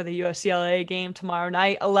excited for the UCLA game tomorrow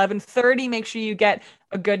night, 11:30. Make sure you get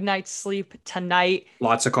a good night's sleep tonight.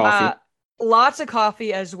 Lots of coffee. Lots of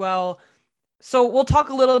coffee as well. So we'll talk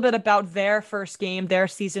a little bit about their first game, their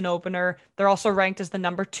season opener. They're also ranked as the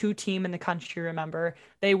number 2 team in the country, remember.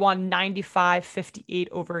 They won 95-58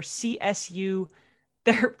 over CSU.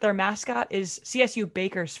 Their mascot is CSU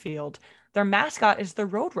Bakersfield. Their mascot is the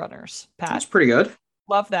Roadrunners, Pat. That's pretty good.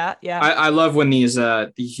 Love that. Yeah. I love when these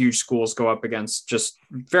huge schools go up against just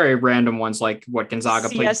very random ones, like what Gonzaga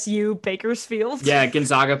played. CSU Bakersfield. Yeah,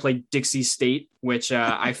 Gonzaga played Dixie State, which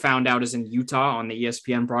I found out is in Utah on the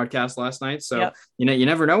ESPN broadcast last night. So, Yep. you know, you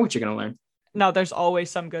never know what you're going to learn. No, there's always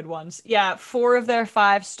some good ones. Yeah, 4 of their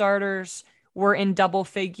 5 starters were in double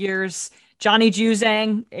figures. Johnny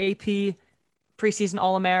Juzang, AP preseason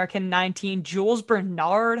All-American, 19. Jules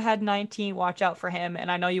Bernard had 19. Watch out for him.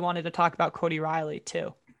 And I know you wanted to talk about Cody Riley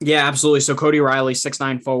too. Yeah, absolutely. So Cody Riley,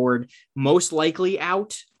 6'9" forward, most likely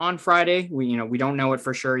out on Friday. We don't know it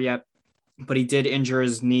for sure yet, but he did injure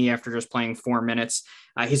his knee after just playing 4 minutes.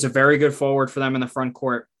 He's a very good forward for them in the front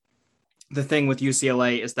court. The thing with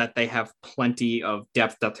UCLA is that they have plenty of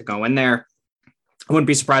depth to go in there. I wouldn't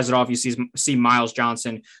be surprised at all if you see Miles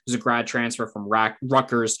Johnson, who's a grad transfer from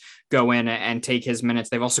Rutgers, go in and take his minutes.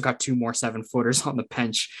 They've also got 2 more 7-footers on the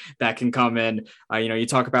bench that can come in. You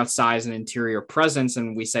talk about size and interior presence,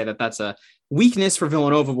 and we say that that's a weakness for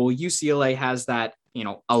Villanova. Well, UCLA has that,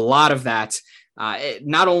 a lot of that.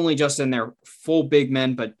 Not only just in their full big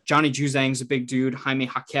men, but Johnny Juzang's a big dude. Jaime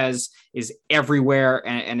Jaquez is everywhere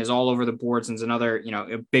and is all over the boards and is another,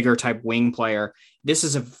 a bigger type wing player. This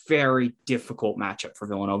is a very difficult matchup for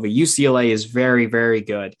Villanova. UCLA is very, very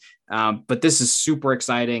good. But this is super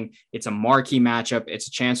exciting. It's a marquee matchup. It's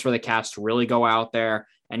a chance for the Cats to really go out there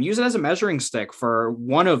and use it as a measuring stick for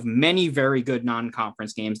one of many very good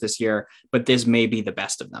non-conference games this year, but this may be the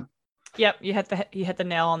best of them. Yep, you hit the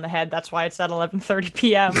nail on the head. That's why it's at 11:30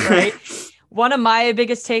 p.m., right? One of my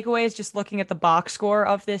biggest takeaways, just looking at the box score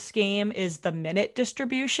of this game, is the minute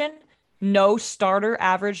distribution. No starter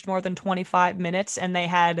averaged more than 25 minutes, and they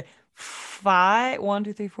had 6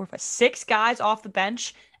 guys off the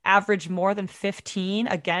bench average more than 15.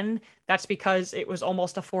 Again, that's because it was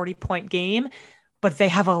almost a 40-point game. But they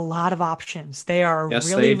have a lot of options. They are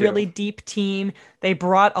a really deep team. They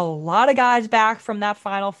brought a lot of guys back from that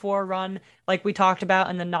Final Four run, like we talked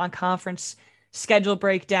about in the non-conference schedule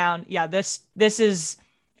breakdown. Yeah, this is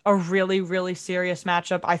a really, really serious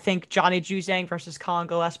matchup. I think Johnny Juzang versus Colin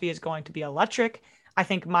Gillespie is going to be electric. I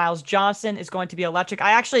think Miles Johnson is going to be electric.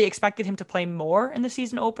 I actually expected him to play more in the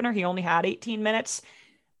season opener. He only had 18 minutes.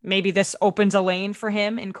 maybe this opens a lane for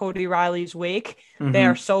him in Cody Riley's wake. They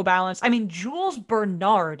are so balanced. I mean, Jules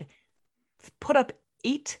Bernard put up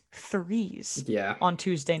 8 threes on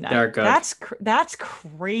Tuesday night. They're good. That's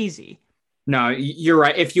crazy. No, you're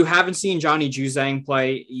right. If you haven't seen Johnny Juzang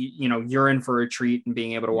play, you're in for a treat and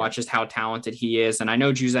being able to watch just how talented he is. And I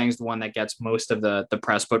know Juzang's the one that gets most of the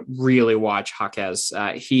press, but really watch Jaquez.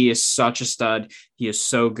 He is such a stud. He is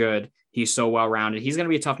so good. He's so well-rounded. He's going to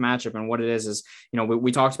be a tough matchup. And what it is,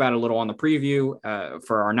 we talked about it a little on the preview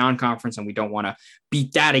for our non-conference, and we don't want to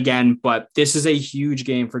beat that again. But this is a huge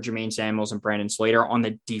game for Jermaine Samuels and Brandon Slater on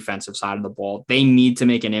the defensive side of the ball. They need to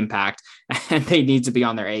make an impact, and they need to be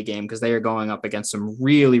on their A game because they are going up against some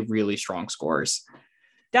really, really strong scorers.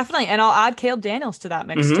 Definitely. And I'll add Caleb Daniels to that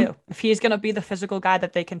mix too. If he's going to be the physical guy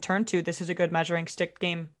that they can turn to, this is a good measuring stick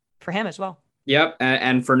game for him as well. Yep.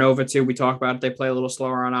 And for Nova too, we talk about it. They play a little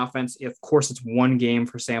slower on offense. Of course, it's one game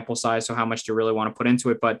for sample size. So how much do you really want to put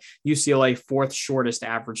into it? But UCLA 4th shortest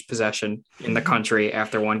average possession in the country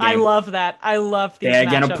after one game. I love that. I love these. They're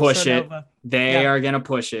going to push it. They are going to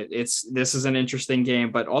push it. This is an interesting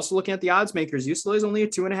game, but also looking at the odds makers, UCLA is only a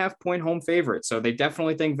 2.5 point home favorite. So they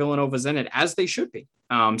definitely think Villanova's in it, as they should be.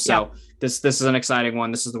 This is an exciting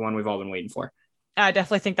one. This is the one we've all been waiting for. I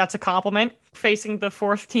definitely think that's a compliment, facing the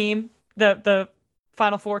 4th team. The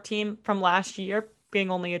Final Four team from last year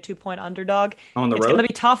being only a 2-point underdog. On the road? It's going to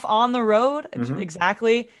be tough on the road.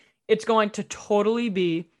 Exactly. It's going to totally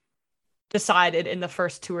be decided in the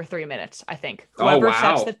first 2 or 3 minutes, I think. Whoever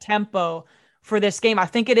sets the tempo for this game, I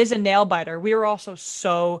think it is a nail biter. We were also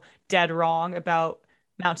so dead wrong about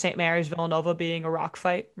Mount St. Mary's Villanova being a rock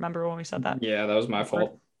fight. Remember when we said that? Yeah, that was my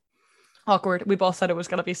fault. Awkward. We both said it was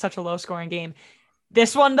going to be such a low scoring game.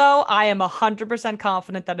 This one, though, I am 100%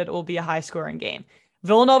 confident that it will be a high-scoring game.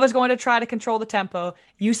 Villanova is going to try to control the tempo.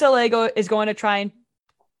 UCLA is going to try and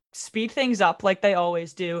speed things up like they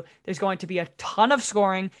always do. There's going to be a ton of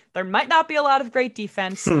scoring. There might not be a lot of great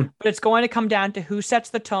defense, but it's going to come down to who sets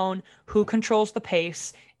the tone, who controls the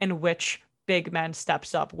pace, and which big man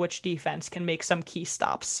steps up, which defense can make some key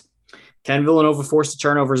stops. Can Villanova force the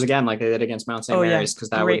turnovers again like they did against Mount St. Mary's?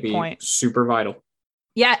 Because that would be super vital.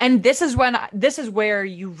 Yeah, and this is where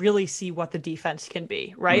you really see what the defense can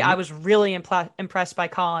be, right? I was really impressed by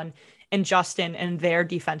Colin and Justin and their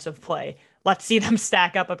defensive play. Let's see them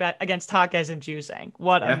stack up against Jaquez and Juzang.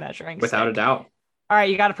 What a measuring stick. Without a doubt. All right,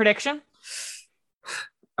 you got a prediction?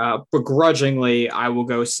 Begrudgingly, I will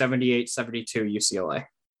go 78-72 UCLA.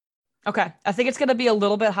 Okay, I think it's going to be a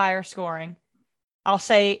little bit higher scoring. I'll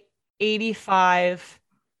say 85-80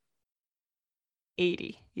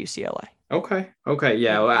 UCLA. Okay.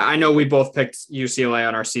 Yeah. I know we both picked UCLA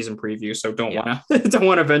on our season preview, so don't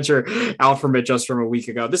want to venture out from it just from a week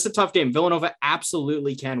ago. This is a tough game. Villanova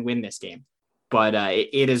absolutely can win this game, but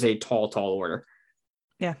it is a tall order.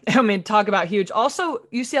 Yeah. I mean, talk about huge. Also,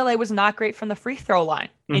 UCLA was not great from the free throw line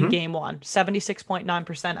in game 1,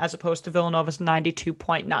 76.9% as opposed to Villanova's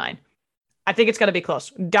 92.9. I think it's going to be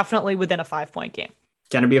close. Definitely within a 5-point game.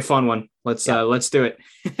 Going to be a fun one. Let's do it.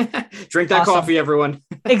 Drink that coffee, everyone.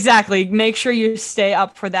 Exactly. Make sure you stay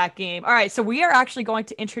up for that game. All right. So we are actually going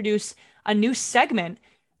to introduce a new segment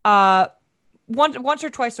once or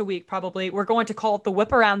twice a week, probably. We're going to call it the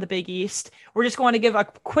Whip Around the Big East. We're just going to give a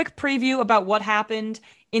quick preview about what happened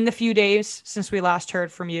in the few days since we last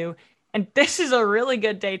heard from you. And this is a really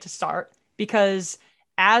good day to start because,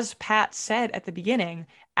 as Pat said at the beginning,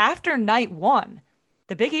 after night 1,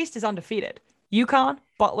 the Big East is undefeated. UConn,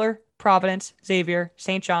 Butler, Providence, Xavier,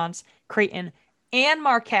 St. John's, Creighton, and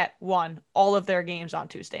Marquette won all of their games on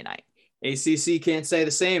Tuesday night. ACC can't say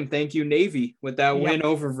the same. Thank you, Navy, with that win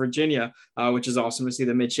over Virginia, which is awesome to see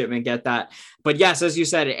the midshipmen get that. But yes, as you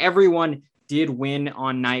said, everyone did win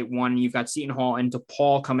on night 1. You've got Seton Hall and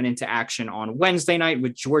DePaul coming into action on Wednesday night,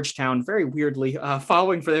 with Georgetown very weirdly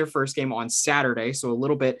following for their first game on Saturday. So a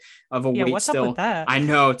little bit of a wait what's still. Up with that? I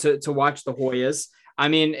know, to watch the Hoyas. I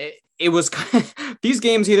mean, it was these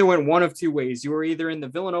games either went one of two ways. You were either in the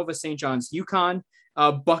Villanova St. John's UConn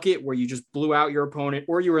bucket where you just blew out your opponent,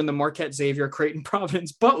 or you were in the Marquette Xavier Creighton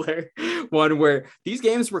Providence Butler one where these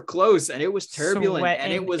games were close and it was turbulent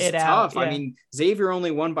and it was tough. I mean, Xavier only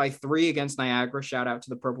won by 3 against Niagara. Shout out to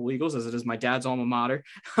the Purple Eagles, as it is my dad's alma mater.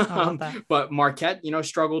 But Marquette,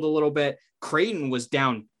 struggled a little bit. Creighton was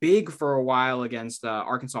down big for a while against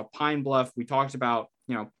Arkansas Pine Bluff. We talked about,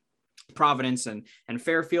 Providence and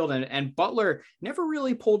Fairfield, and Butler never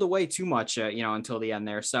really pulled away too much, until the end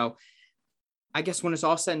there. So I guess when it's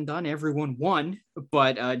all said and done, everyone won,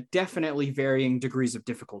 but definitely varying degrees of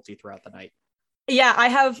difficulty throughout the night. Yeah, I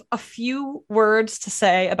have a few words to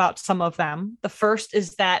say about some of them. The first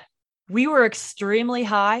is that We were extremely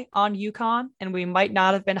high on UConn, and we might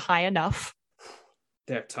not have been high enough.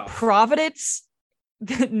 They're tough. Providence,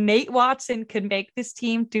 Nate Watson could make this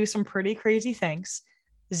team do some pretty crazy things.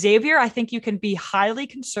 Xavier, I think you can be highly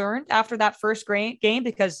concerned after that first game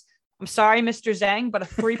because I'm sorry, Mr. Zhang, but a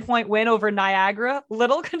 3-point win over Niagara,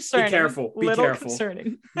 little concerning. Be careful. Be careful.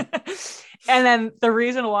 Concerning. And then the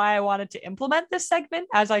reason why I wanted to implement this segment,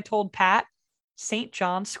 as I told Pat, St.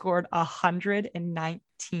 John scored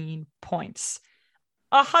 119 points.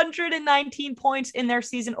 119 points in their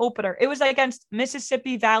season opener. It was against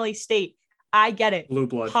Mississippi Valley State. I get it. Blue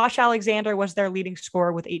blood. Posh Alexander was their leading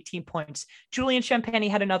scorer with 18 points. Julian Champagny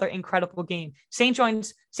had another incredible game. St.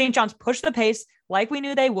 John's pushed the pace like we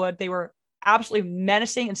knew they would. They were absolutely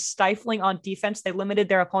menacing and stifling on defense. They limited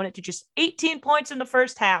their opponent to just 18 points in the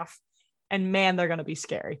first half. And man, they're going to be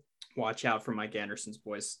scary. Watch out for Mike Anderson's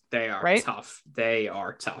boys. They are tough. They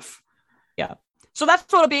are tough. Yeah. So that's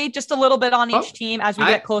what it'll be. Just a little bit on each team as we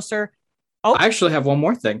get closer. I actually have one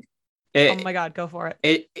more thing. Oh my God, go for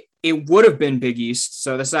it. It would have been Big East,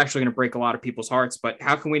 so this is actually going to break a lot of people's hearts, but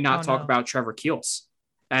how can we not talk about Trevor Keels?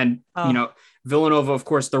 And, Villanova, of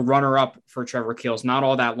course, the runner-up for Trevor Keels not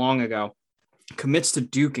all that long ago, commits to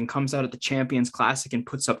Duke and comes out at the Champions Classic and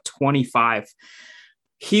puts up 25.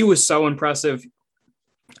 He was so impressive.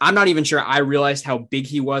 I'm not even sure I realized how big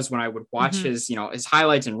he was when I would watch his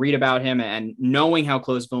highlights and read about him, and knowing how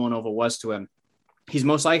close Villanova was to him. He's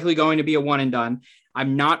most likely going to be a one and done.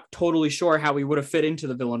 I'm not totally sure how he would have fit into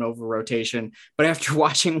the Villanova rotation, but after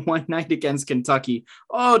watching one night against Kentucky,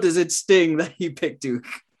 does it sting that he picked Duke?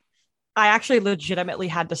 I actually legitimately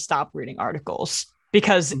had to stop reading articles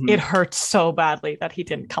because it hurts so badly that he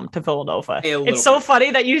didn't come to Villanova. It's so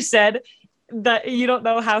funny that you said that you don't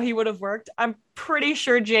know how he would have worked. I'm pretty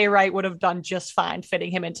sure Jay Wright would have done just fine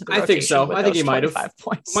fitting him into the rotation. I think so. I think he might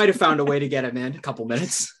have found a way to get him in a couple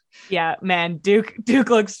minutes. Yeah, man, Duke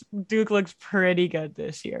looks pretty good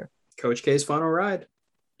this year. Coach K's final ride.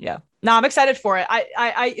 Yeah. No, I'm excited for it.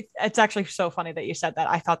 It's actually so funny that you said that.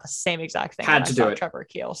 I thought the same exact thing. Had to do it. Trevor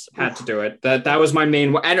Keels. Had to do it. That was my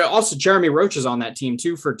main one. And also Jeremy Roach is on that team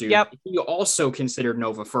too for Duke. Yep. He also considered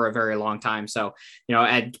Nova for a very long time. So,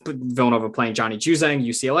 at Villanova playing Johnny Juzang,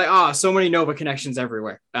 UCLA. So many Nova connections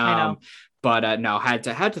everywhere. I know. But no, had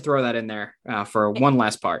to throw that in there for one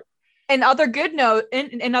last part. In other good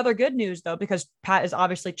news, though, because Pat is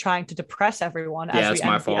obviously trying to depress everyone as we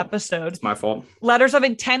end the episode. It's my fault. Letters of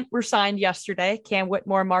intent were signed yesterday. Cam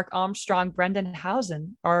Whitmore, Mark Armstrong, Brendan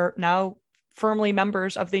Housen are now firmly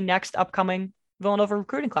members of the next upcoming Villanova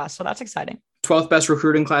recruiting class. So that's exciting. 12th best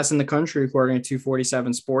recruiting class in the country, according to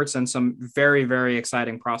 247 Sports, and some very, very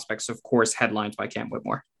exciting prospects, of course, headlined by Cam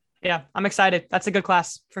Whitmore. Yeah, I'm excited. That's a good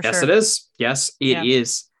class for sure. Yes, it is. Yes, it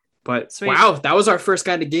is. But sweet. Wow, that was our first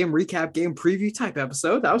kind of game recap, game preview type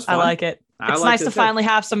episode. That was fun. I like it. It's nice to finally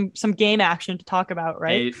have some game action to talk about,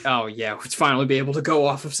 right? To finally be able to go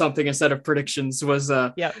off of something instead of predictions was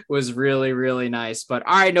really, really nice. But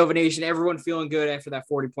all right, Nova Nation, everyone feeling good after that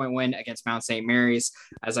 40-point win against Mount St. Mary's.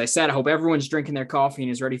 As I said, I hope everyone's drinking their coffee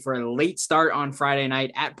and is ready for a late start on Friday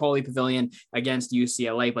night at Pauley Pavilion against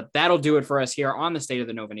UCLA. But that'll do it for us here on the State of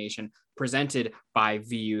the Nova Nation, presented by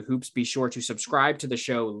VU Hoops. Be sure to subscribe to the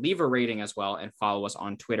show, leave a rating as well, and follow us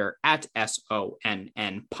on Twitter at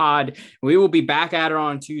SONNPod. We will be back at it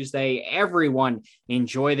on Tuesday. Everyone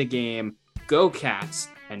enjoy the game. Go Cats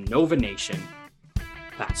and Nova Nation.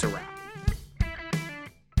 That's a wrap.